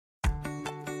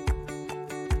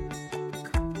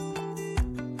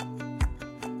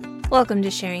Welcome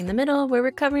to Sharing the Middle, where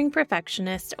recovering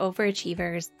perfectionists,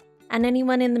 overachievers, and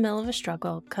anyone in the middle of a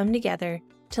struggle come together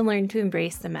to learn to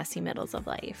embrace the messy middles of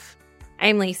life.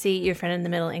 I'm Lacey, your friend in the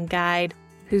middle and guide,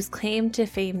 whose claim to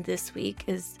fame this week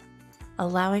is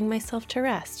allowing myself to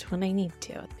rest when I need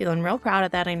to. Feeling real proud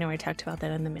of that. I know I talked about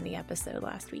that in the mini episode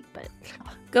last week, but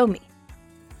go me.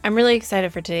 I'm really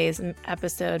excited for today's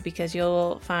episode because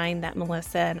you'll find that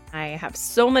Melissa and I have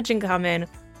so much in common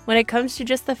when it comes to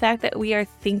just the fact that we are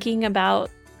thinking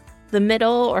about the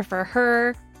middle, or for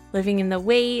her, living in the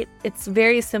weight. It's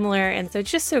very similar. And so it's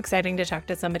just so exciting to talk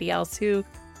to somebody else who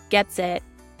gets it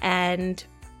and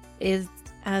is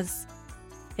as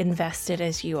invested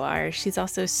as you are. She's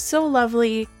also so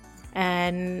lovely,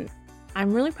 and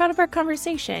I'm really proud of our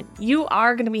conversation. You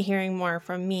are going to be hearing more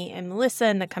from me and Melissa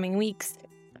in the coming weeks.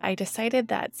 I decided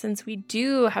that since we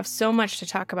do have so much to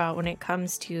talk about when it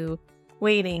comes to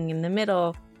waiting in the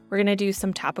middle, we're going to do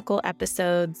some topical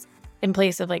episodes in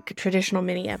place of like traditional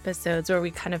mini episodes where we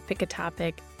kind of pick a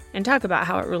topic and talk about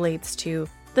how it relates to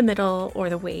the middle or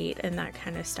the weight and that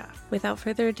kind of stuff. Without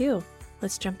further ado,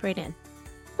 let's jump right in.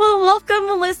 Well, welcome,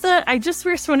 Melissa. I just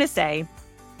first want to say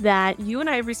that you and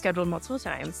I have rescheduled multiple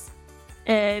times,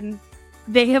 and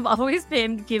they have always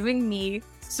been giving me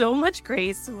so much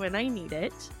grace when I need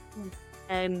it.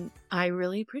 And I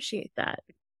really appreciate that.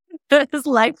 Because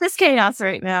life is chaos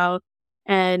right now.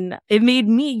 And it made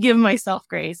me give myself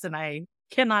grace, and I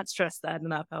cannot stress that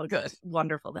enough how good,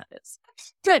 wonderful that is.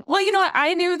 Good. Well, you know what?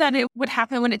 I knew that it would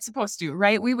happen when it's supposed to,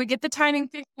 right? We would get the timing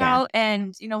figured out,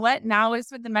 and you know what? Now is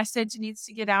when the message needs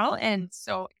to get out. And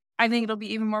so I think it'll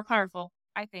be even more powerful,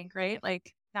 I think, right?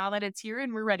 Like now that it's here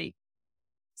and we're ready.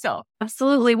 So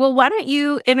absolutely. Well, why don't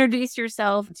you introduce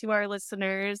yourself to our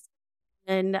listeners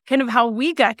and kind of how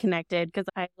we got connected? Because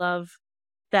I love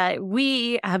that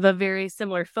we have a very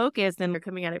similar focus and we're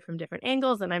coming at it from different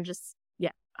angles. And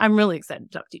I'm really excited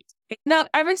to talk to you. Now,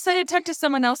 I'm excited to talk to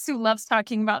someone else who loves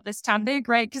talking about this topic,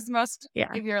 right? Because most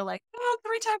of you are like, oh,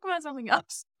 can we talk about something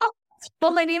else? Oh.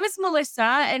 Well, my name is Melissa.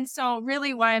 And so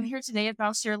really why I'm here today is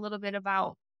I'll share a little bit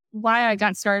about why I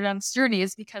got started on this journey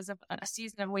is because of a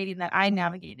season of waiting that I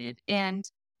navigated. And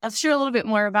I'll share a little bit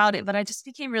more about it, but I just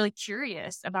became really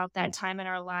curious about that time in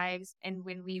our lives. And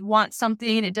when we want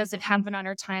something, it doesn't happen on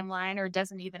our timeline or it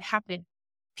doesn't even happen,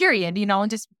 period, and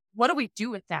just what do we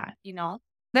do with that,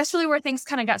 That's really where things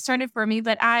kind of got started for me.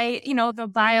 But the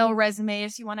bio resume,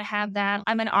 if you want to have that,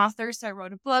 I'm an author, so I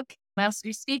wrote a book. I also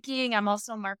do speaking. I'm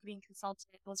also a marketing consultant.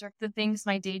 Those are the things,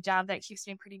 my day job that keeps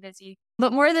me pretty busy.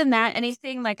 But more than that,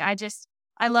 anything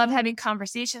I love having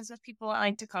conversations with people. I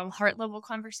like to call them heart level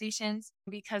conversations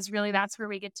because really that's where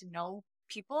we get to know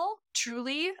people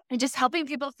truly and just helping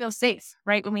people feel safe,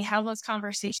 right? When we have those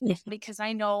conversations, because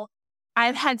I know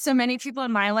I've had so many people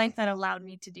in my life that allowed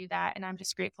me to do that. And I'm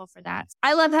just grateful for that.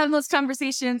 I love having those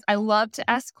conversations. I love to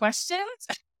ask questions.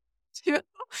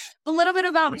 A little bit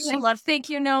about me. I love thank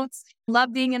you notes.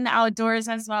 Love being in the outdoors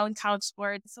as well in college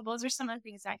sports. So those are some of the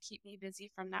things that keep me busy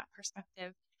from that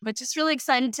perspective. But just really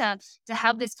excited to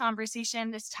have this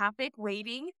conversation, this topic,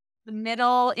 waiting, the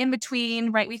middle, in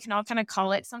between, right? We can all kind of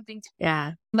call it something.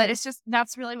 But it's just,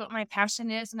 that's really what my passion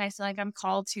is. And I feel like I'm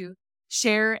called to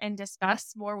share and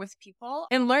discuss more with people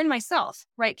and learn myself,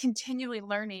 right? Continually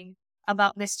learning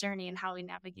about this journey and how we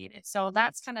navigate it. So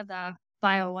that's kind of the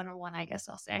bio 101, I guess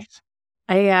I'll say.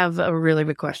 I have a really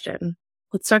big question.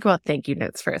 Let's talk about thank you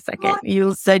notes for a second. What?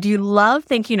 You said you love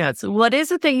thank you notes. What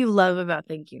is it that you love about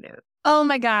thank you notes? Oh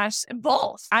my gosh,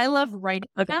 both. I love writing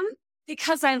them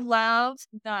because I love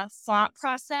the thought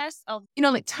process of,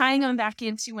 like tying them back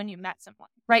into when you met someone,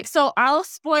 right? So I'll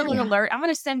spoil an alert. I'm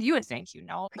going to send you a thank you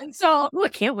note. So I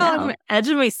can't wait. Edge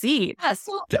of my seat. Yeah,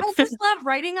 so I just love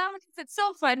writing them because it's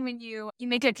so fun when you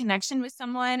make a connection with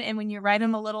someone and when you write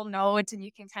them a little note and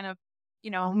you can kind of,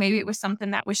 maybe it was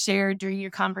something that was shared during your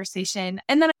conversation.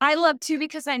 And then I love too,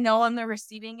 because I know on the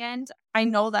receiving end, I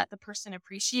know that the person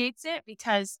appreciates it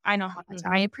because I know how much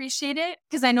I appreciate it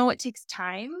because I know it takes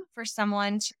time for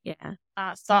someone to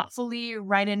thoughtfully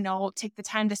write a note, take the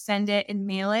time to send it and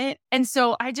mail it. And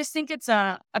so I just think it's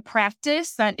a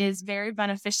practice that is very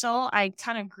beneficial. I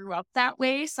kind of grew up that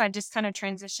way. So I just kind of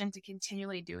transitioned to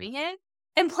continually doing it.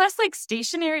 And plus,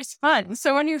 stationery is fun.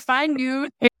 So when you find new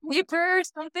paper or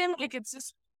something, it's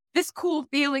just this cool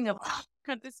feeling of,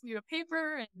 got this new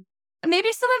paper. And maybe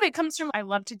some of it comes from, I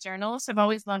love to journal. So I've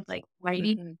always loved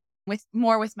writing with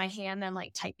my hand than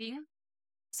typing.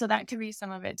 So that could be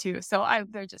some of it too. So I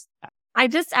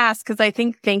just asked because I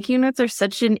think thank you notes are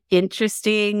such an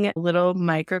interesting little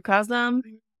microcosm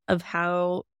of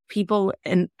how people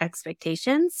and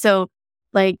expectations. So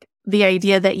the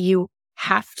idea that you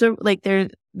have to,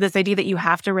 this idea that you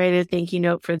have to write a thank you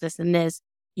note for this and this,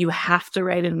 you have to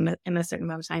write it in a certain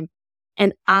amount of time.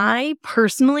 And I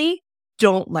personally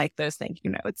don't like those thank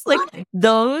you notes. Like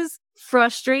those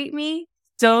frustrate me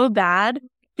so bad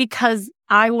because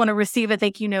I want to receive a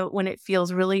thank you note when it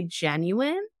feels really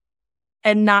genuine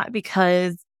and not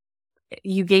because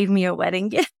you gave me a wedding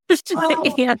gift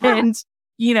and,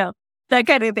 that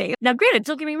kind of thing. Now, granted,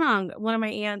 don't get me wrong. One of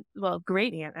my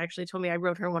great aunt actually told me I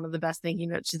wrote her one of the best thank you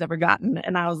notes she's ever gotten.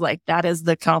 And I was like, that is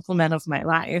the compliment of my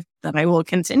life that I will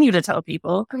continue to tell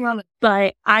people. I love it.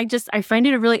 But I find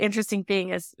it a really interesting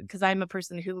thing because I'm a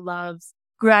person who loves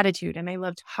gratitude and I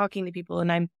love talking to people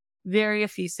and I'm very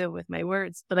effusive with my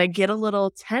words, but I get a little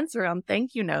tense around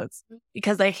thank you notes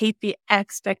because I hate the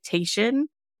expectation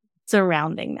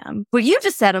surrounding them. What you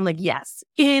just said, I'm like, yes,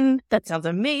 that sounds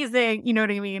amazing. You know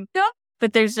what I mean? Yeah.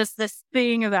 But there's just this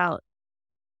thing about,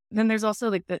 then there's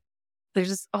also there's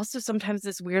just also sometimes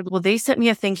this weird, well, they sent me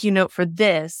a thank you note for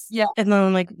this. Yeah. And then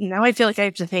I'm like, now I feel like I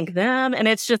have to thank them. And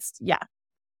it's just, yeah.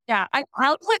 Yeah.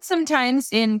 I'll put sometimes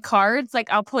in cards, like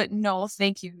I'll put no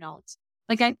thank you notes.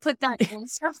 Like I put that in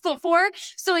stuff before.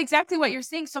 So exactly what you're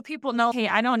saying. So people know, hey,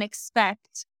 I don't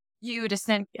expect you to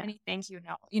send any thank you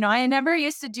note. I never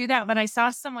used to do that, but I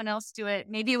saw someone else do it.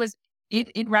 Maybe it was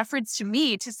it referenced to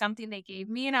me to something they gave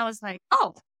me. And I was like,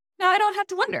 oh, now I don't have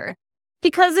to wonder.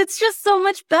 Because it's just so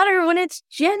much better when it's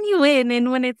genuine and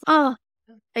when it's, I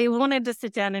wanted to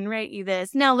sit down and write you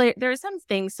this. Now, there are some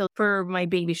things. So for my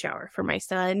baby shower for my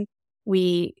son,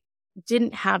 we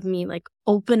didn't have me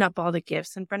open up all the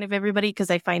gifts in front of everybody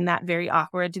because I find that very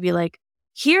awkward to be like,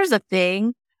 here's a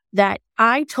thing that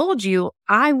I told you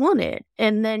I wanted.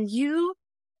 And then you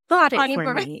bought it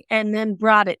for me and then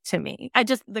brought it to me.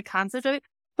 The concept of it.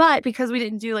 But because we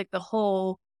didn't do the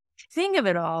whole thing of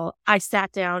it all, I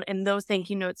sat down and those thank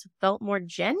you notes felt more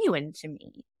genuine to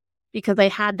me because I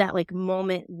had that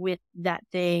moment with that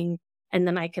thing. And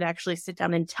then I could actually sit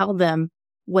down and tell them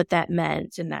what that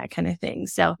meant and that kind of thing.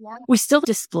 So we still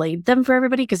displayed them for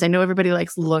everybody because I know everybody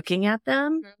likes looking at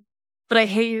them. Mm-hmm. But I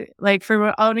hate,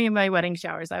 for any of my wedding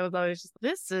showers, I was always just,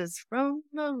 this is from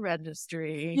the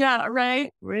registry. Yeah,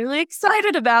 right. Really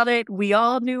excited about it. We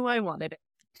all knew I wanted it.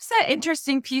 It's that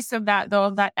interesting piece of that, though,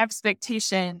 that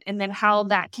expectation and then how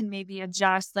that can maybe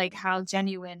adjust, how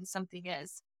genuine something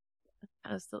is.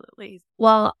 Absolutely.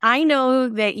 Well, I know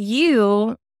that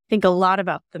you think a lot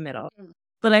about the middle,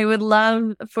 but I would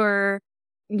love for,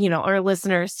 our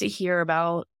listeners to hear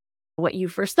about what you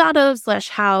first thought of /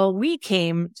 how we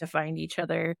came to find each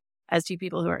other as two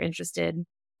people who are interested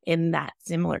in that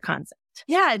similar concept.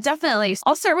 Yeah, definitely.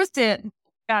 I'll start with the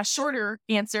shorter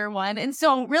answer one. And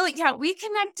so really, we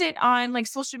connected on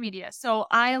social media. So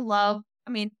I've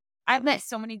met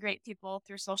so many great people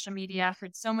through social media,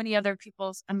 heard so many other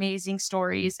people's amazing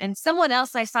stories. And someone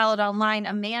else I followed online,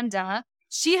 Amanda,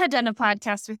 she had done a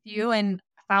podcast with you and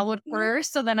followed her.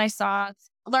 So then I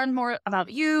learn more about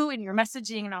you and your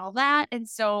messaging and all that. And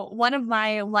so one of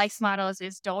my life mottos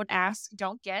is don't ask,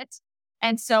 don't get.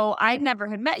 And so I never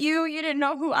had met you. You didn't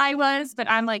know who I was, but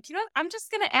I'm like, I'm just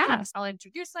going to ask. I'll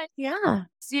introduce myself. Yeah.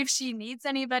 See if she needs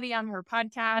anybody on her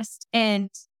podcast.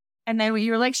 And then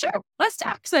you were like, sure, let's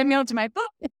talk. So I mailed to my book.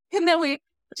 And then we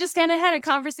just kind of had a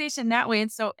conversation that way.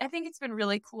 And so I think it's been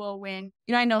really cool when,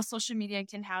 I know social media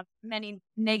can have many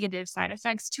negative side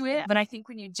effects to it. But I think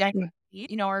when you genuinely,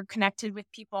 are connected with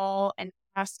people and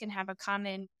ask and have a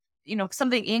common,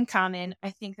 something in common,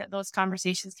 I think that those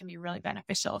conversations can be really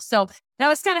beneficial. So that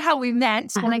was kind of how we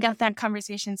met when I got that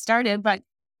conversation started. But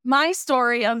my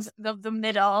story of the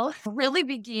middle really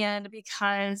began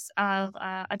because of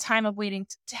a time of waiting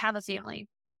to have a family.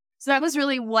 So that was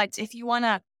really if you want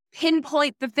to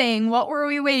pinpoint the thing, what were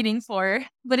we waiting for?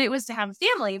 But it was to have a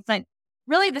family. But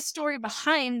really the story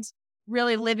behind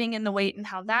really living in the wait and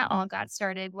how that all got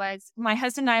started was my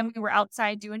husband and I, we were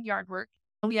outside doing yard work.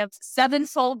 We have 7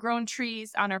 full-grown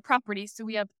trees on our property, so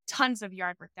we have tons of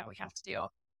yard work that we have to do.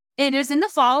 And it was in the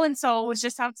fall, and so it was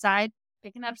just outside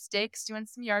picking up sticks, doing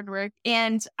some yard work.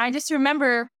 And I just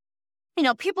remember,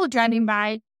 people driving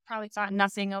by probably thought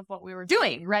nothing of what we were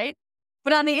doing, right?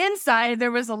 But on the inside,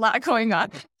 there was a lot going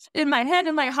on in my head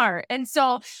and my heart. And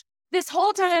so this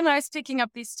whole time I was picking up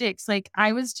these sticks,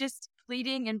 I was just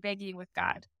pleading and begging with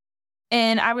God.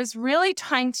 And I was really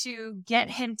trying to get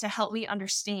him to help me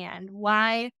understand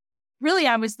why really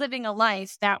I was living a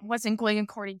life that wasn't going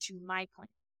according to my plan,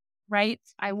 right?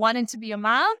 I wanted to be a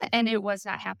mom and it was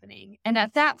not happening. And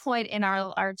at that point in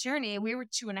our journey, we were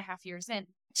 2.5 years in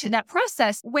to that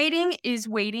process. Waiting is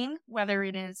waiting, whether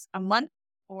it is a month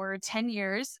or 10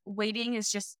 years, waiting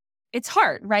is it's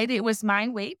hard, right? It was my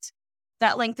wait.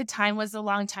 That length of time was a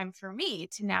long time for me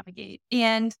to navigate.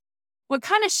 And what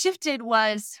kind of shifted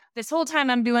was this whole time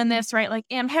I'm doing this, right? Like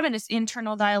I'm having this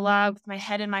internal dialogue with my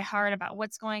head and my heart about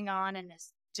what's going on and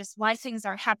this, just why things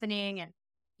are happening and,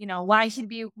 why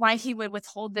he would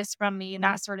withhold this from me and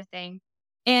that sort of thing.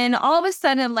 And all of a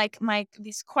sudden, like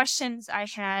these questions I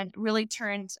had really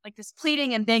turned, like this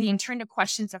pleading and begging turned to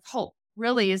questions of hope,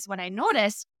 really is what I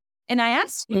noticed. And I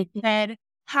asked him, said,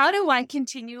 how do I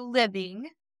continue living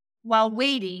while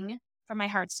waiting for my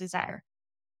heart's desire?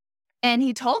 And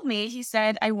he told me, he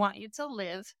said, I want you to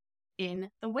live in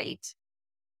the wait.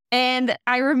 And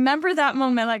I remember that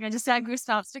moment, like I just had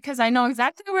goosebumps because I know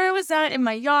exactly where I was at in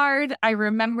my yard. I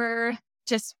remember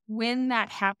just when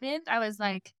that happened, I was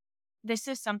like, this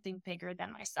is something bigger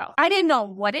than myself. I didn't know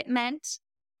what it meant.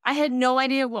 I had no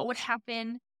idea what would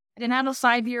happen. I didn't have a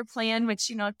 5-year plan,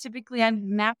 which, typically I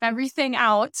map everything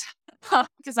out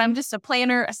because I'm just a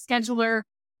planner, a scheduler.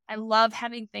 I love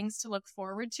having things to look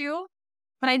forward to.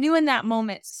 But I knew in that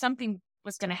moment something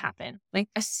was going to happen. Like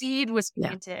a seed was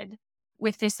planted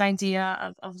with this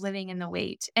idea of living in the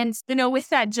wait. And, with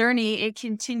that journey, it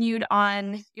continued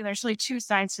on. There's really 2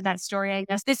 sides to that story, I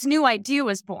guess. This new idea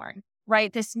was born,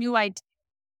 right? This new idea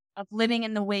of living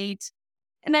in the wait.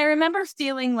 And I remember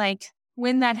feeling like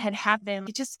when that had happened,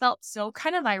 it just felt so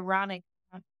kind of ironic.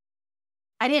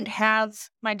 I didn't have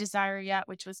my desire yet,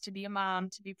 which was to be a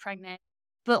mom, to be pregnant.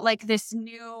 But like this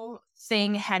new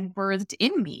thing had birthed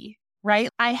in me, right?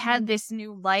 I had this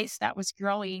new life that was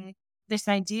growing, this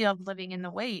idea of living in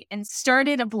the wait, and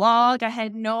started a blog. I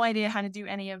had no idea how to do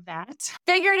any of that.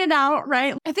 Figured it out,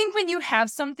 right? I think when you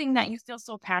have something that you feel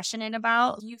so passionate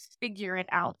about, you figure it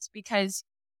out because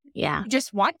you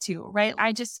just want to, right?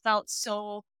 I just felt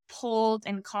so pulled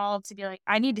and called to be like,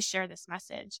 I need to share this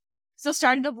message. So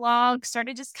started a blog,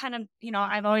 started just kind of,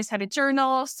 I've always had a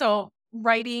journal. So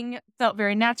writing felt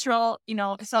very natural.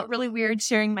 It felt really weird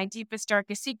sharing my deepest,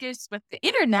 darkest secrets with the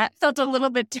internet. Felt a little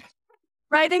bit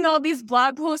writing all these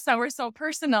blog posts that were so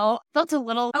personal. Felt a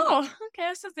little, okay,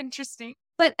 this is interesting.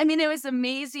 But it was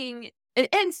amazing.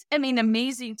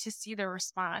 Amazing to see the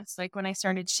response. Like when I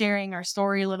started sharing our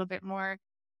story a little bit more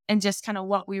and just kind of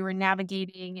what we were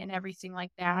navigating and everything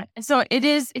like that. And so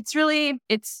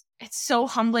it's so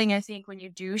humbling, I think, when you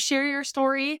do share your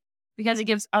story, because it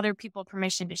gives other people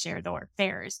permission to share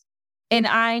theirs. And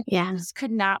I just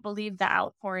could not believe the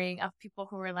outpouring of people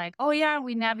who were like, oh yeah,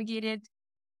 we navigated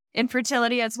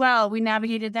infertility as well. We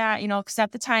navigated that, because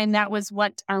at the time that was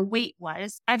what our wait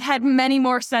was. I've had many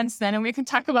more since then, and we can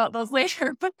talk about those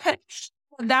later, but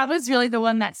that was really the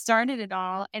one that started it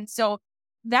all. And so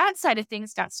that side of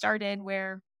things got started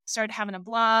where I started having a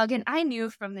blog. And I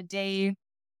knew from the day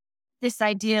this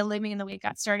idea, living in the wait,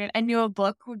 got started, I knew a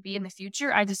book would be in the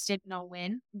future. I just didn't know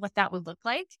what that would look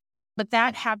like. But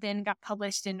that happened, got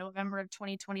published in November of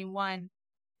 2021.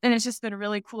 And it's just been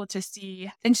really cool to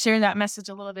see and share that message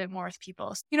a little bit more with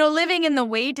people. Living in the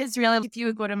wait is really, if you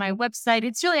would go to my website,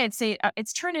 it's really, I'd say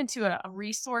it's turned into a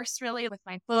resource really with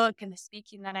my book and the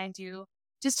speaking that I do,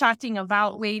 just talking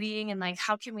about waiting and like,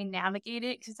 how can we navigate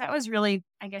it? Because that was really,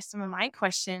 I guess, some of my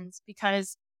questions,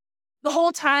 because the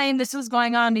whole time this was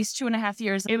going on, these 2.5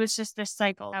 years, it was just this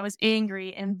cycle. I was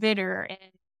angry and bitter and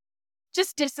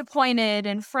just disappointed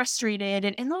and frustrated.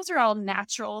 And those are all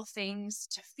natural things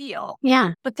to feel.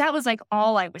 Yeah. But that was like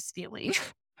all I was feeling,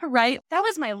 right? That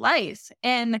was my life.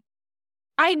 And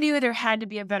I knew there had to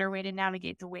be a better way to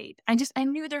navigate the wait. I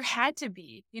knew there had to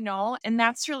be, and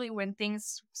that's really when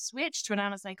things switched, when I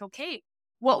was like, okay,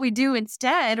 what we do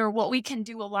instead, or what we can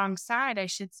do alongside, I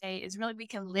should say, is really we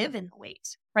can live in the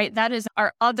wait, right? That is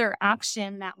our other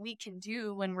option that we can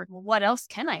do when well, what else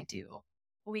can I do?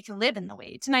 Well, we can live in the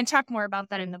wait. And I talk more about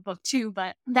that in the book too,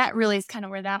 but that really is kind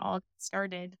of where that all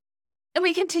started. And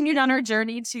we continued on our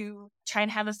journey to try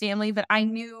and have a family, but I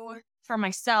knew for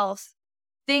myself,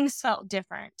 things felt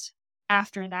different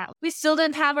after that. We still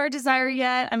didn't have our desire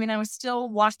yet. I was still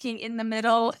walking in the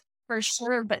middle for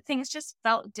sure, but things just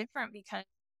felt different because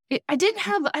I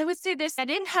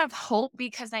didn't have hope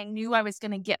because I knew I was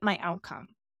going to get my outcome.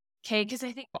 Okay. Because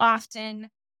I think often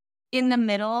in the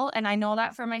middle, and I know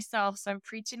that for myself, so I'm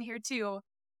preaching here too,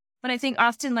 but I think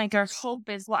often like our hope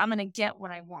is, well, I'm going to get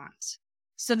what I want.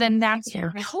 So then that's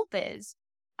what my hope is.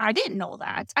 I didn't know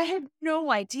that. I had no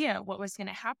idea what was going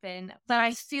to happen, but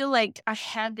I feel like I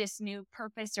had this new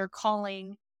purpose or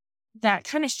calling that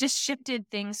kind of just shifted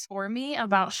things for me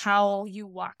about how you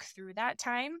walk through that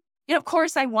time. Of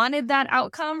course, I wanted that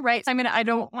outcome, right? I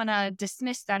don't want to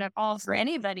dismiss that at all for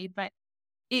anybody, but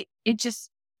it just,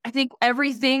 I think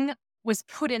everything was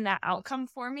put in that outcome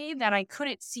for me that I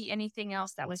couldn't see anything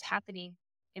else that was happening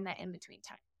in that in-between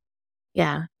time.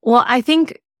 Yeah. Well, I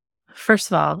think,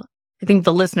 first of all, I think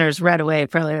the listeners right away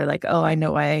probably are like, oh, I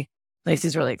know why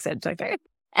Lacey's really excited to talk to her.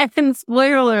 And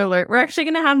spoiler alert, we're actually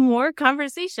going to have more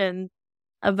conversation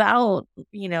about,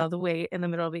 the weight in the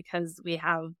middle because we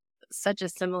have such a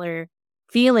similar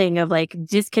feeling of like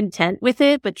discontent with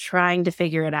it, but trying to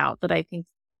figure it out. That I think,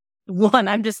 one,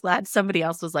 I'm just glad somebody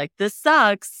else was like, this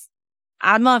sucks.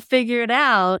 I'm going to figure it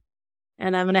out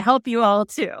and I'm going to help you all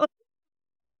too.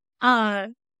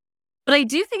 But I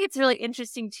do think it's really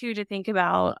interesting too to think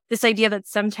about this idea that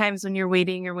sometimes when you're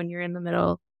waiting or when you're in the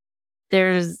middle,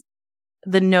 there's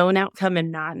the known outcome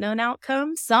and not known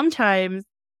outcome. Sometimes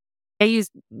I use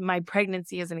my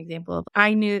pregnancy as an example.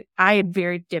 I knew I had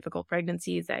very difficult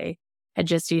pregnancies. I had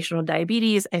gestational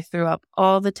diabetes. I threw up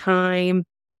all the time.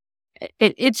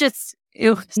 It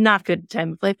was not a good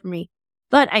time of life for me.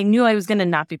 But I knew I was going to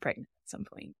not be pregnant at some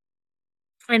point.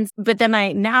 But then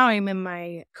now I'm in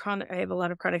I have a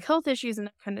lot of chronic health issues and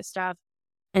that kind of stuff.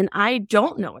 And I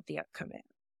don't know what the outcome is.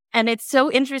 And it's so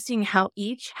interesting how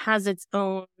each has its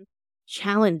own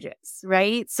challenges,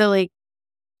 right? So like,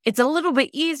 it's a little bit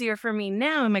easier for me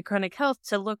now in my chronic health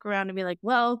to look around and be like,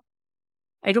 well,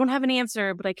 I don't have an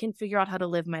answer, but I can figure out how to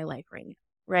live my life right now,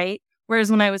 right?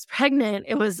 Whereas when I was pregnant,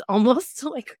 it was almost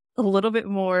like a little bit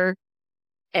more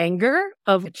anger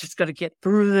of just got to get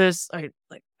through this. So I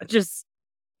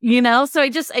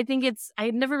think I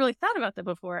had never really thought about that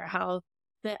before, how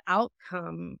the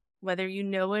outcome, whether you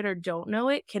know it or don't know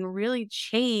it, can really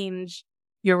change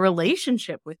your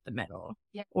relationship with the middle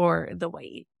or the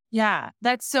weight. Yeah,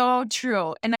 that's so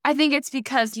true. And I think it's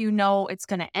because it's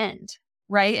going to end,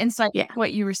 right? And so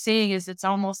what you were saying is it's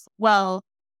almost, well,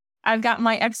 I've got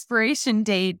my expiration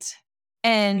date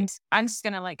and I'm just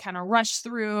going to like kind of rush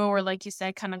through, or like you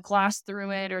said, kind of gloss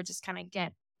through it, or just kind of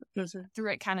get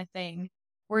through it kind of thing.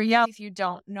 Where, if you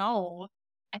don't know,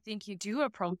 I think you do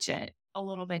approach it a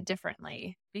little bit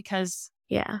differently because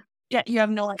you have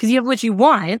no, because you have what you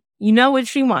want,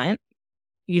 what you want.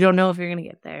 You don't know if you're going to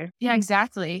get there. Yeah,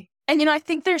 exactly. And, I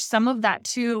think there's some of that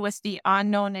too with the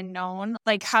unknown and known,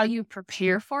 like how you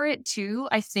prepare for it too,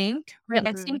 I think. Right?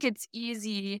 I think it's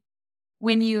easy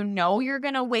when you know you're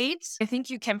going to wait. I think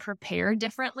you can prepare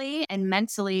differently and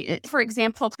mentally. For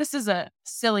example, this is a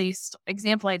silly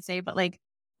example, I'd say, but like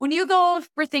when you go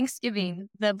for Thanksgiving,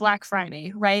 the Black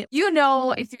Friday, right?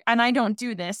 And I don't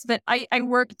do this, but I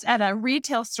worked at a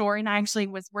retail store and I actually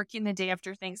was working the day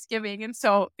after Thanksgiving. And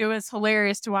so it was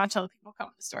hilarious to watch all the people come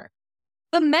to the store.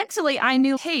 But mentally, I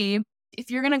knew, hey,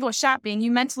 if you're going to go shopping, you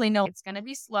mentally know it's going to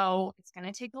be slow. It's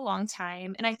going to take a long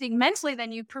time. And I think mentally,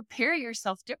 then you prepare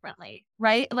yourself differently,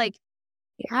 right? Like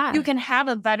you can have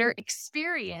a better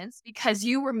experience because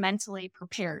you were mentally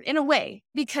prepared in a way,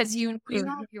 because you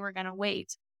know you were going to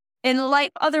wait. In life,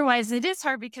 otherwise, it is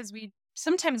hard because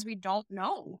sometimes we don't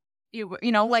know.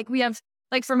 Like we have,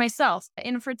 like for myself,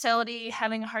 infertility,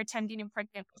 having a hard time getting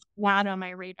pregnant was not on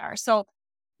my radar. So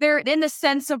there, in the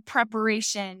sense of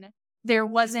preparation, there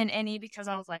wasn't any, because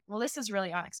I was like, well, this is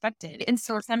really unexpected. And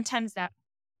so sometimes that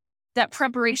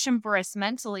preparation for us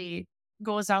mentally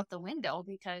goes out the window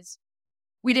because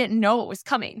we didn't know it was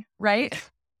coming, right?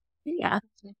 Yeah.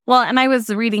 Well, and I was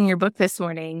reading your book this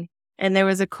morning, and there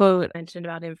was a quote mentioned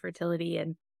about infertility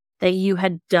and that you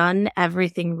had done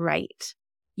everything right.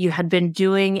 You had been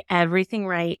doing everything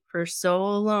right for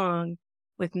so long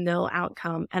with no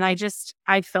outcome. And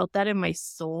I felt that in my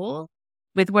soul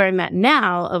with where I'm at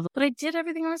now but I did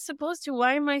everything I was supposed to.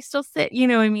 Why am I still sick?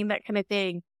 That kind of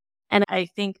thing. And I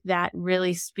think that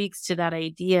really speaks to that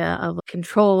idea of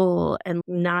control and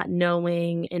not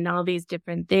knowing and all these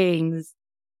different things.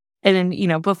 And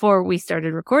then, before we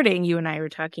started recording, you and I were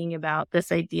talking about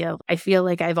this idea of, I feel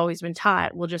like I've always been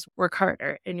taught, well, just work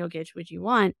harder and you'll get what you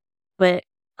want. But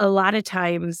a lot of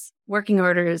times working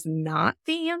harder is not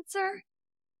the answer.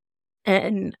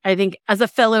 And I think as a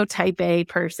fellow type A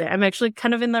person, I'm actually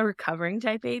kind of in the recovering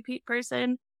type A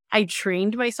person. I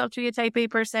trained myself to be a type A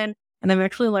person. And I'm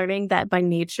actually learning that by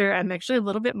nature, I'm actually a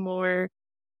little bit more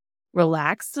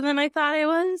relaxed than I thought I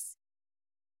was,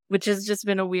 which has just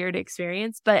been a weird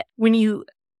experience. But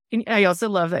I also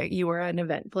love that you were an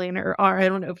event planner, or I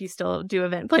don't know if you still do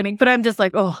event planning, but I'm just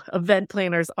like, event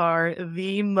planners are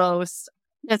the most,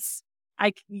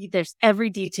 there's every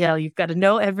detail. You've got to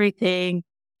know everything.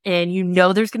 And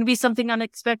there's going to be something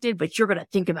unexpected, but you're going to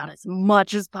think about as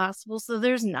much as possible. So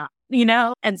there's not,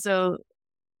 And so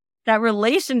that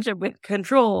relationship with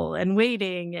control and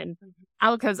waiting and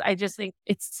outcomes, I just think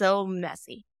it's so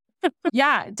messy.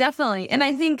 Yeah, definitely. And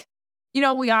I think,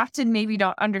 we often maybe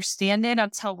don't understand it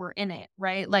until we're in it,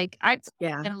 right? Like I've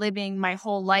been living my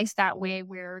whole life that way,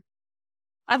 where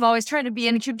I've always tried to be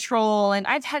in control, and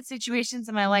I've had situations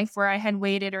in my life where I had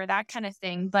waited or that kind of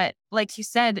thing. But like you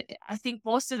said, I think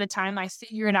most of the time I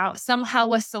figured out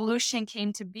somehow a solution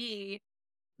came to be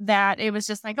that it was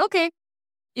just like, okay,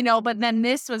 but then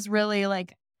this was really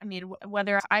like, I mean,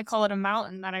 whether I call it a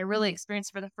mountain that I really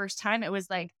experienced for the first time, it was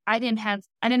like, I didn't have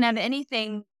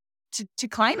anything to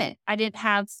climb it. I didn't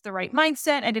have the right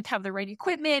mindset. I didn't have the right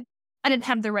equipment. I didn't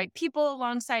have the right people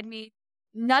alongside me.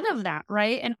 None of that.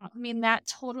 Right. And I mean, that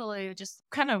totally just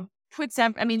kind of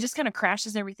just kind of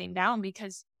crashes everything down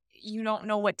because you don't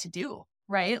know what to do.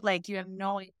 Right. Like you have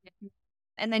no idea.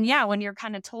 And then, yeah, when you're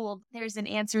kind of told there's an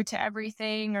answer to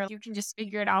everything, or you can just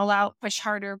figure it all out, push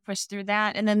harder, push through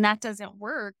that. And then that doesn't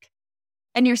work.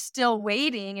 And you're still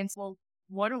waiting. And well,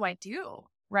 what do I do?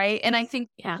 Right. And I think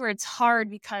where it's hard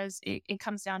because it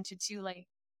comes down to too, like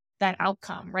that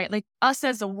outcome, right? Like us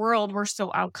as a world, we're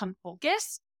so outcome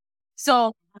focused.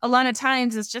 So a lot of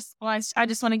times it's just, well, I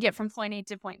just want to get from point A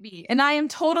to point B. And I am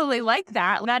totally like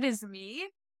that. That is me.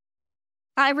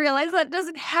 I realize that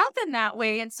doesn't happen that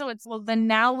way. And so it's, well, then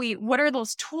now what are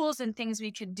those tools and things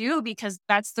we could do? Because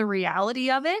that's the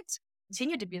reality of it.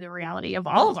 Continue to be the reality of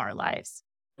all of our lives.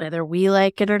 Whether we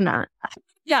like it or not.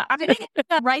 Yeah. I mean,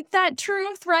 write that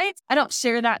truth, right? I don't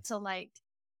share that to like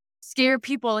scare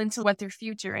people into what their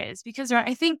future is. Because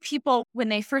I think people, when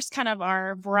they first kind of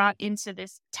are brought into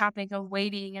this topic of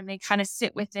waiting and they kind of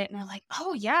sit with it and they're like,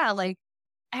 oh yeah, like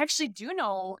I actually do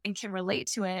know and can relate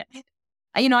to it.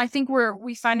 I think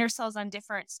we find ourselves on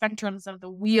different spectrums of the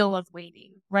wheel of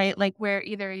waiting, right? Like where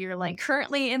either you're like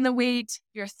currently in the wait,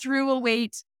 you're through a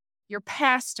wait, you're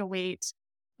past a wait,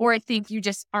 or I think you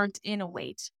just aren't in a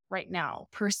wait right now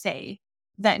per se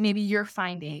that maybe you're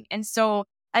finding. And so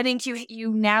I think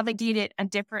you navigate it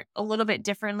a little bit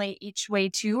differently each way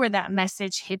too, or that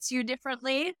message hits you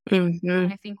differently.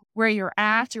 Mm-hmm. I think where you're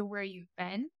at or where you've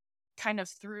been kind of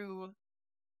through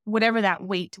whatever that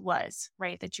weight was,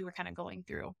 right, that you were kind of going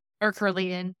through or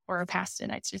currently in or past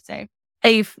it, I should say.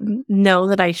 I know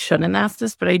that I shouldn't ask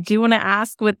this, but I do want to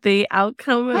ask what the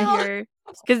outcome of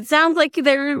because it sounds like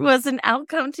there was an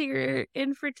outcome to your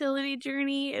infertility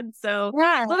journey. And so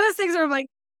one of those things where I'm like,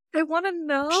 I want to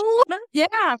know.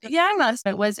 Yeah.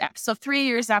 It was, so 3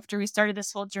 years after we started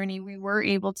this whole journey, we were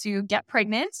able to get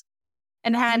pregnant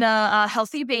and had a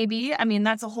healthy baby. I mean,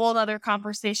 that's a whole other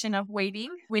conversation of waiting.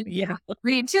 We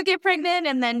need to get pregnant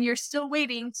and then you're still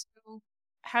waiting to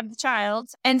have the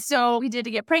child. And so we did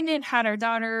get pregnant, had our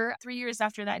daughter 3 years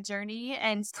after that journey.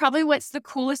 And probably what's the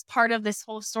coolest part of this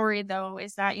whole story, though,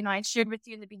 is that, I shared with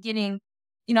you in the beginning,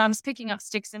 I was picking up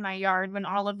sticks in my yard when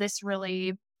all of this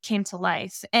really came to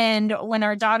life. And when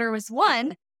our daughter was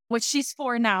 1, which she's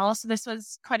 4 now, so this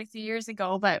was quite a few years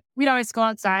ago, but we'd always go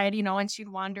outside, and she'd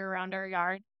wander around our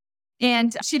yard.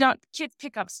 And kids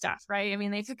pick up stuff, right? I mean,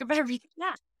 they pick up everything.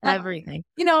 Yeah, everything.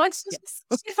 It's just,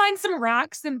 she finds some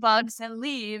rocks and bugs and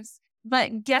leaves.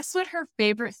 But guess what her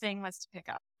favorite thing was to pick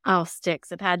up? Oh,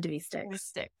 sticks. It had to be sticks. It was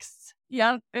sticks.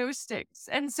 Yeah, it was sticks.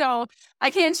 And so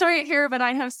I can't show you here, but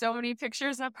I have so many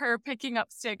pictures of her picking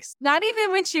up sticks. Not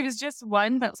even when she was just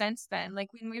 1, but since then. Like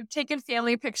when we've taken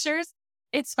family pictures,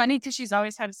 it's funny because she's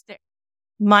always had a stick.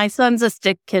 My son's a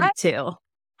stick kid too.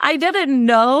 I didn't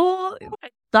know. I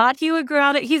thought he would grow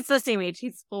out of it. He's the same age.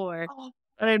 He's 4.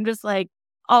 But I'm just like,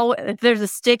 if there's a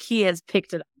stick, he has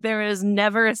picked it up. There is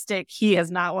never a stick he has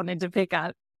not wanted to pick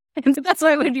up. And so that's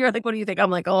why when you're like, what do you think?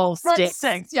 I'm like, oh, sticks.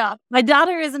 Yeah. My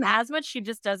daughter isn't as much. She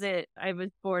just does it. I have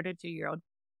a 4 to 2-year-old.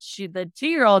 The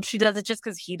 2-year-old, she does it just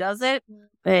because he does it.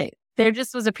 But there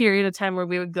just was a period of time where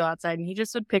we would go outside and he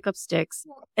just would pick up sticks.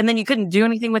 And then you couldn't do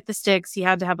anything with the sticks. He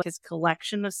had to have his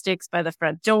collection of sticks by the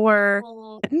front door.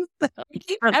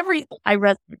 Everything.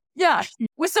 Yeah.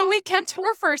 So we kept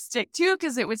her first stick too,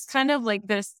 because it was kind of like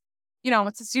this,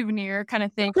 it's a souvenir kind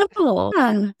of thing.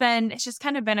 Then it's just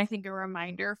kind of been, I think, a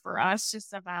reminder for us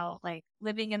just about like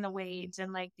living in the wait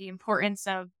and like the importance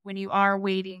of when you are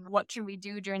waiting, what can we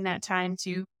do during that time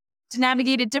to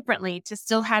navigate it differently, to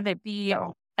still have it be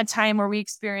a time where we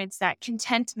experience that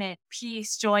contentment,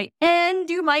 peace, joy, and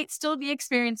you might still be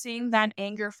experiencing that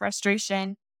anger,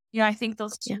 frustration. I think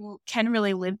those two can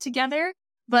really live together,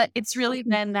 but it's really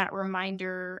been that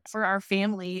reminder for our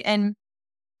family. And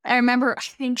I remember, I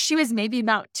think she was maybe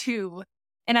about 2,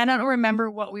 and I don't remember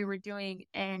what we were doing.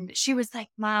 And she was like,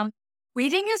 Mom,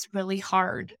 waiting is really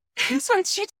hard. And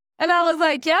I was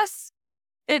like, yes,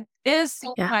 it is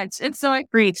so much. And so I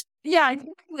preached. Yeah,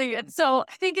 exactly. And so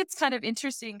I think it's kind of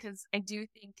interesting because I do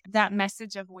think that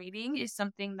message of waiting is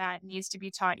something that needs to be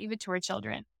taught even to our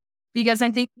children, because I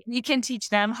think we can teach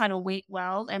them how to wait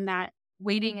well, and that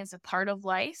waiting is a part of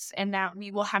life and that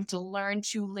we will have to learn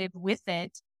to live with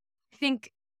it. I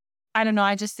think I don't know.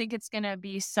 I just think it's going to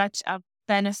be such a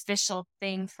beneficial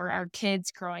thing for our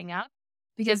kids growing up,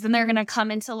 because then they're going to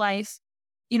come into life,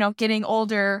 getting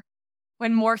older,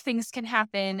 when more things can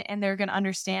happen, and they're going to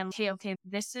understand, okay,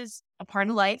 this is a part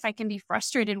of life. I can be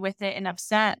frustrated with it and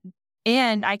upset,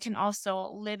 and I can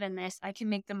also live in this. I can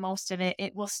make the most of it.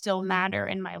 It will still matter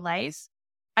in my life.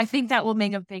 I think that will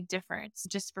make a big difference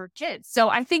just for kids. So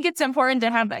I think it's important to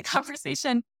have that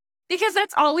conversation, because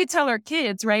that's all we tell our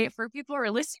kids, right? For people who are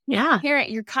listening,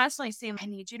 parent, you're constantly saying, I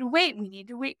need you to wait. We need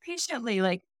to wait patiently.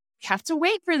 Like, we have to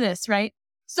wait for this, right?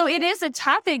 So it is a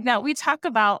topic that we talk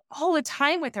about all the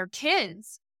time with our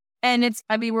kids. And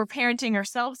we're parenting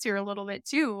ourselves here a little bit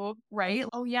too, right?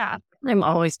 Oh, yeah. I'm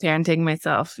always parenting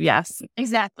myself. Yes.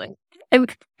 Exactly.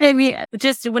 I mean,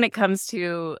 just when it comes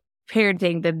to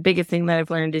parenting, the biggest thing that I've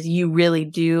learned is you really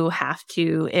do have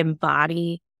to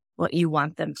embody what you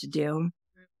want them to do.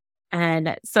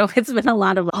 And so it's been a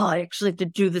lot of, I actually have to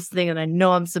do this thing that I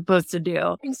know I'm supposed to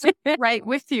do. Right,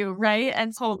 with you, right?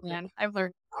 And so, man, I've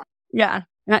learned. Yeah.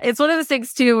 It's one of those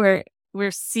things too where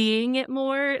we're seeing it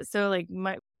more. So like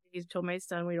you told my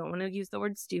son, we don't want to use the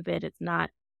word stupid. It's not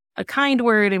a kind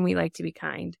word, and we like to be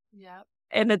kind. Yeah.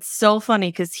 And it's so funny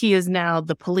because he is now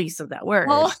the police of that word.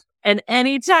 Oh. And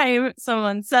anytime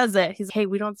someone says it, he's, hey,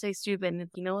 we don't say stupid. And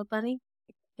you know what, buddy?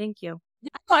 Thank you.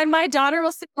 And my daughter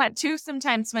will say that too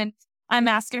sometimes when I'm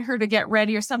asking her to get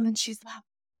ready or something. She's like,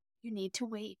 you need to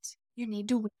wait. You need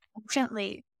to wait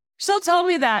patiently. She'll tell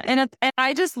me that. And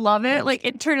I just love it. Like,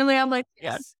 internally, I'm like,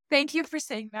 yes, thank you for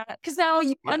saying that. Because now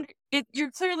you're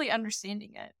clearly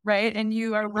understanding it, right? And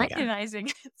you are recognizing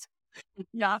it.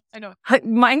 Yeah, I know.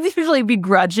 Mine's usually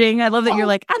begrudging. I love that you're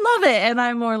like, I love it. And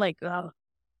I'm more like, oh,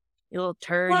 you little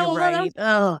turd, you're right.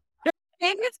 Oh.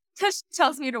 Maybe it's because she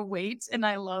tells me to wait and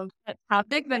I love that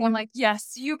topic. Then I'm like,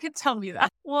 yes, you can tell me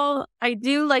that. Well, I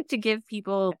do like to give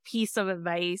people a piece of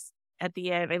advice at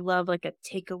the end. I love like a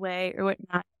takeaway or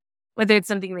whatnot. Whether it's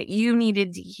something that you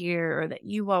needed to hear or that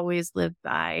you've always lived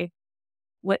by,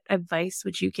 what advice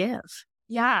would you give?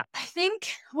 Yeah, I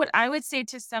think what I would say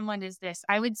to someone is this.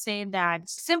 I would say that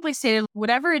simply say,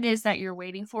 whatever it is that you're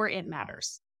waiting for, it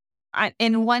matters.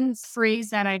 In one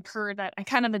phrase that I'd heard that I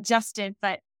kind of adjusted,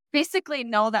 but basically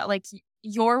know that like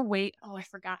your wait, I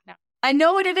forgot now. I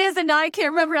know what it is and now I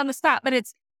can't remember on the spot, but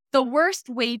it's the worst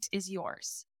wait is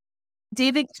yours.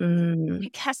 David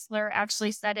Kessler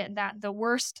actually said it, that the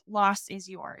worst loss is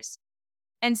yours.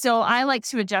 And so I like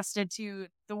to adjust it to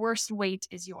the worst wait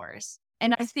is yours.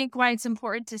 And I think why it's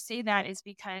important to say that is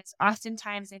because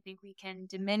oftentimes I think we can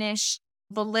diminish,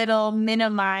 belittle,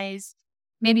 minimize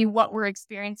maybe what we're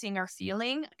experiencing or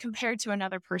feeling compared to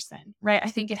another person, right? I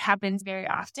think it happens very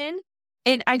often.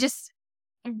 And I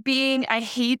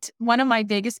hate, one of my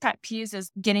biggest pet peeves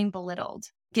is getting belittled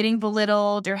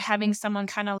or having someone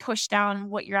kind of push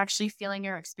down what you're actually feeling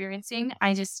or experiencing.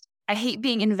 I hate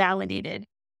being invalidated.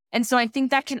 And so I think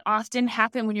that can often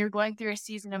happen when you're going through a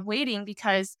season of waiting,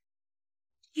 because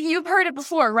you've heard it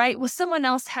before, right? Well, someone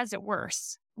else has it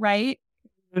worse, right?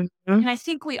 Mm-hmm. And I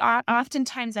think we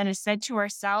oftentimes that is said to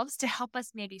ourselves to help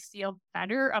us maybe feel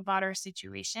better about our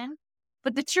situation.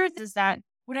 But the truth is that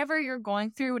whatever you're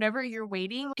going through, whatever you're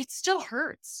waiting, it still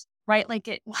hurts, right?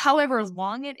 Like however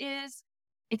long it is,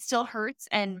 it still hurts.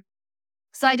 And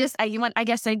so I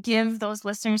guess I give those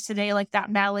listeners today like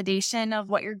that validation of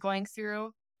what you're going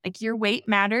through. Like, your weight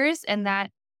matters, and that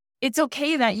it's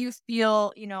okay that you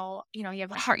feel, you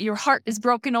have your heart is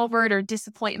broken over it, or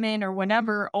disappointment or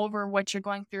whatever over what you're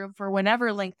going through for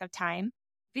whatever length of time,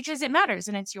 because it matters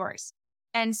and it's yours.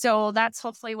 And so that's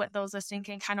hopefully what those listening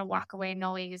can kind of walk away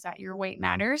knowing, is that your weight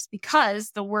matters, because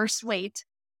the worst weight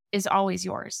is always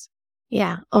yours.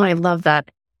 Yeah. Oh, I love that.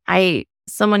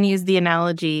 Someone used the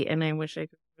analogy, and I wish I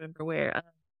could remember where,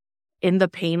 in the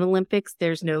Pain Olympics,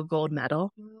 there's no gold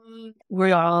medal.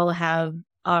 We all have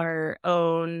our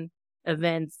own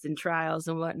events and trials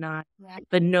and whatnot,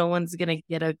 but no one's going to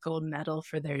get a gold medal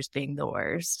for theirs being the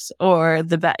worst or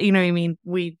the best. You know what I mean?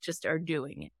 We just are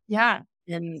doing it. Yeah.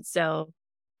 And so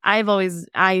I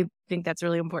think that's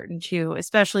really important too,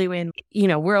 especially when,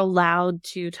 we're allowed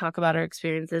to talk about our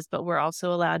experiences, but we're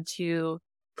also allowed to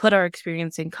put our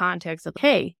experience in context of,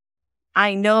 hey,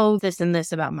 I know this and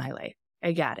this about my life.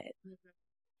 I got it.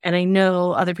 And I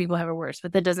know other people have it worse,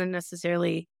 but that doesn't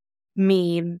necessarily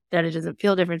mean that it doesn't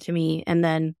feel different to me. And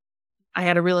then I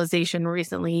had a realization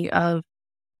recently of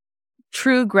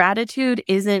true gratitude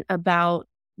isn't about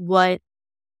what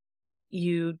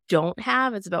you don't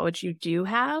have. It's about what you do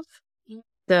have.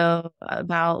 So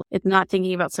it's not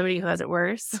thinking about somebody who has it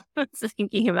worse. It's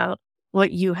thinking about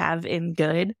what you have in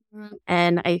good.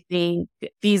 And I think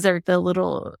these are the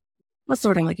little, what's the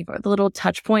word I'm looking for? The little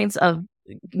touch points of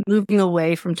moving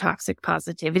away from toxic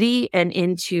positivity and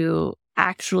into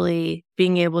actually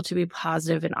being able to be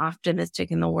positive and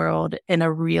optimistic in the world in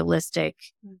a realistic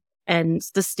and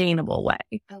sustainable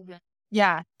way.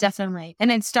 Yeah, definitely.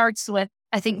 And it starts with,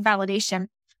 I think, validation,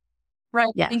 right?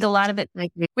 Yes. I think a lot of it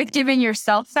with giving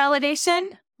yourself validation,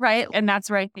 right? And that's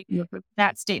where I think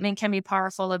that statement can be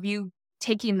powerful, of you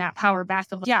taking that power back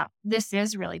of, yeah, this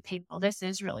is really painful. This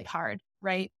is really hard,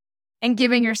 right? And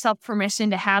giving yourself permission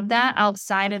to have that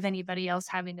outside of anybody else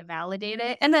having to validate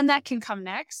it. And then that can come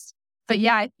next. But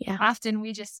yeah, often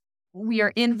we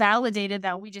are invalidated,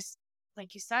 that we just,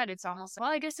 like you said, it's almost like,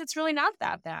 well, I guess it's really not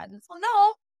that bad. Well,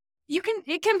 no,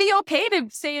 it can be okay to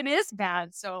say it is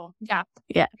bad. So yeah.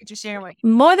 Just sharing what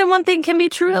more than one thing can be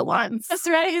true at once. That's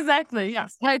right. Exactly.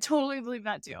 Yes. I totally believe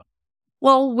that too.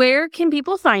 Well, where can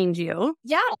people find you?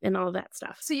 Yeah. And all that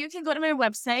stuff. So you can go to my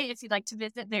website if you'd like to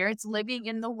visit there. It's Living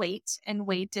in the Wait, and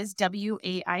Wait is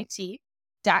WAIT.com.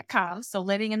 So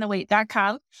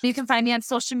livinginthewait.com. You can find me on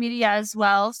social media as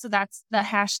well. So that's the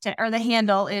hashtag, or the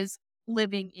handle is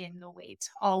Living in the Wait,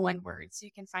 all one word. So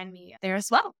you can find me there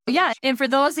as well. Yeah. And for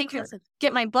those, you can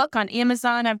get my book on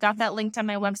Amazon. I've got that linked on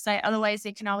my website. Otherwise,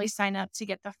 they can always sign up to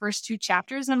get the first 2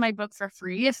 chapters of my book for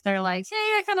free if they're like, hey,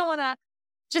 I kind of want to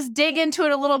just dig into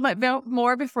it a little bit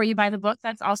more before you buy the book.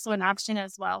 That's also an option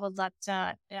as well. I'd love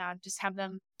to just have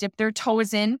them dip their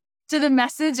toes in to the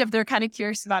message if they're kind of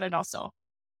curious about it also.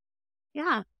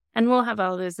 Yeah. And we'll have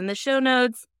all those in the show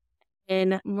notes.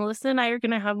 And Melissa and I are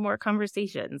going to have more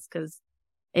conversations, because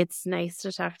it's nice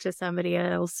to talk to somebody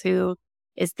else who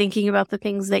is thinking about the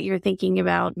things that you're thinking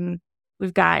about. And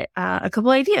we've got a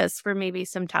couple ideas for maybe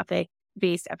some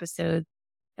topic-based episodes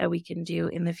that we can do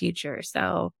in the future.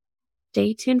 So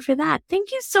stay tuned for that.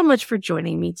 Thank you so much for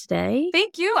joining me today.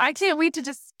 Thank you. I can't wait to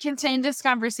just continue this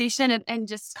conversation and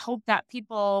just hope that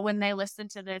people, when they listen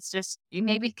to this, just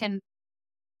maybe can,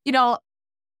 it'll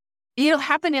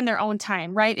happen in their own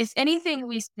time, right? If anything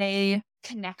we say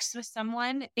connects with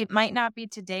someone, it might not be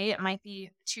today. It might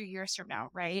be 2 years from now,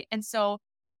 right? And so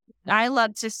I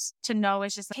love to know,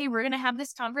 it's just, hey, we're going to have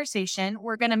this conversation.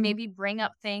 We're going to maybe bring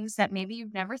up things that maybe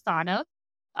you've never thought of.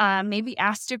 Maybe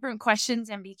ask different questions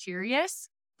and be curious,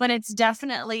 but it's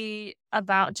definitely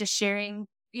about just sharing,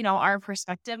 our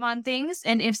perspective on things.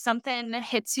 And if something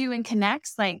hits you and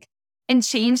connects, and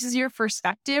changes your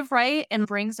perspective, right? And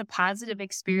brings a positive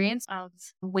experience of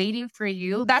waiting for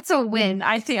you, that's a win.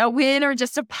 I think a win, or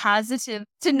just a positive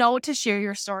to know to share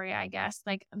your story, I guess.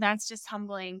 That's just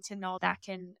humbling to know that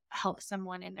can help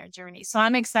someone in their journey. So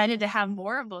I'm excited to have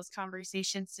more of those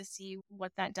conversations to see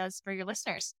what that does for your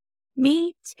listeners.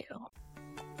 Me too.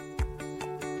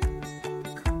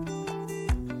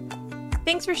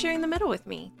 Thanks for sharing the middle with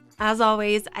me. As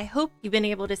always, I hope you've been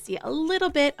able to see a little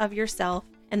bit of yourself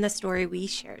in the story we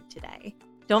shared today.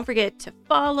 Don't forget to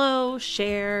follow,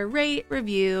 share, rate,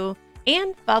 review,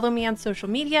 and follow me on social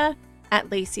media at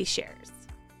Lacey Shares.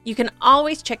 You can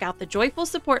always check out the Joyful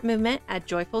Support Movement at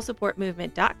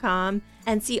joyfulsupportmovement.com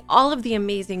and see all of the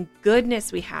amazing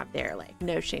goodness we have there, like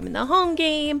No Shame in the Home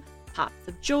Game, Pops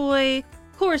of Joy,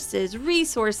 courses,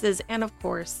 resources, and of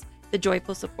course, the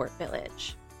Joyful Support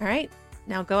Village. All right,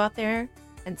 now go out there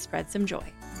and spread some joy.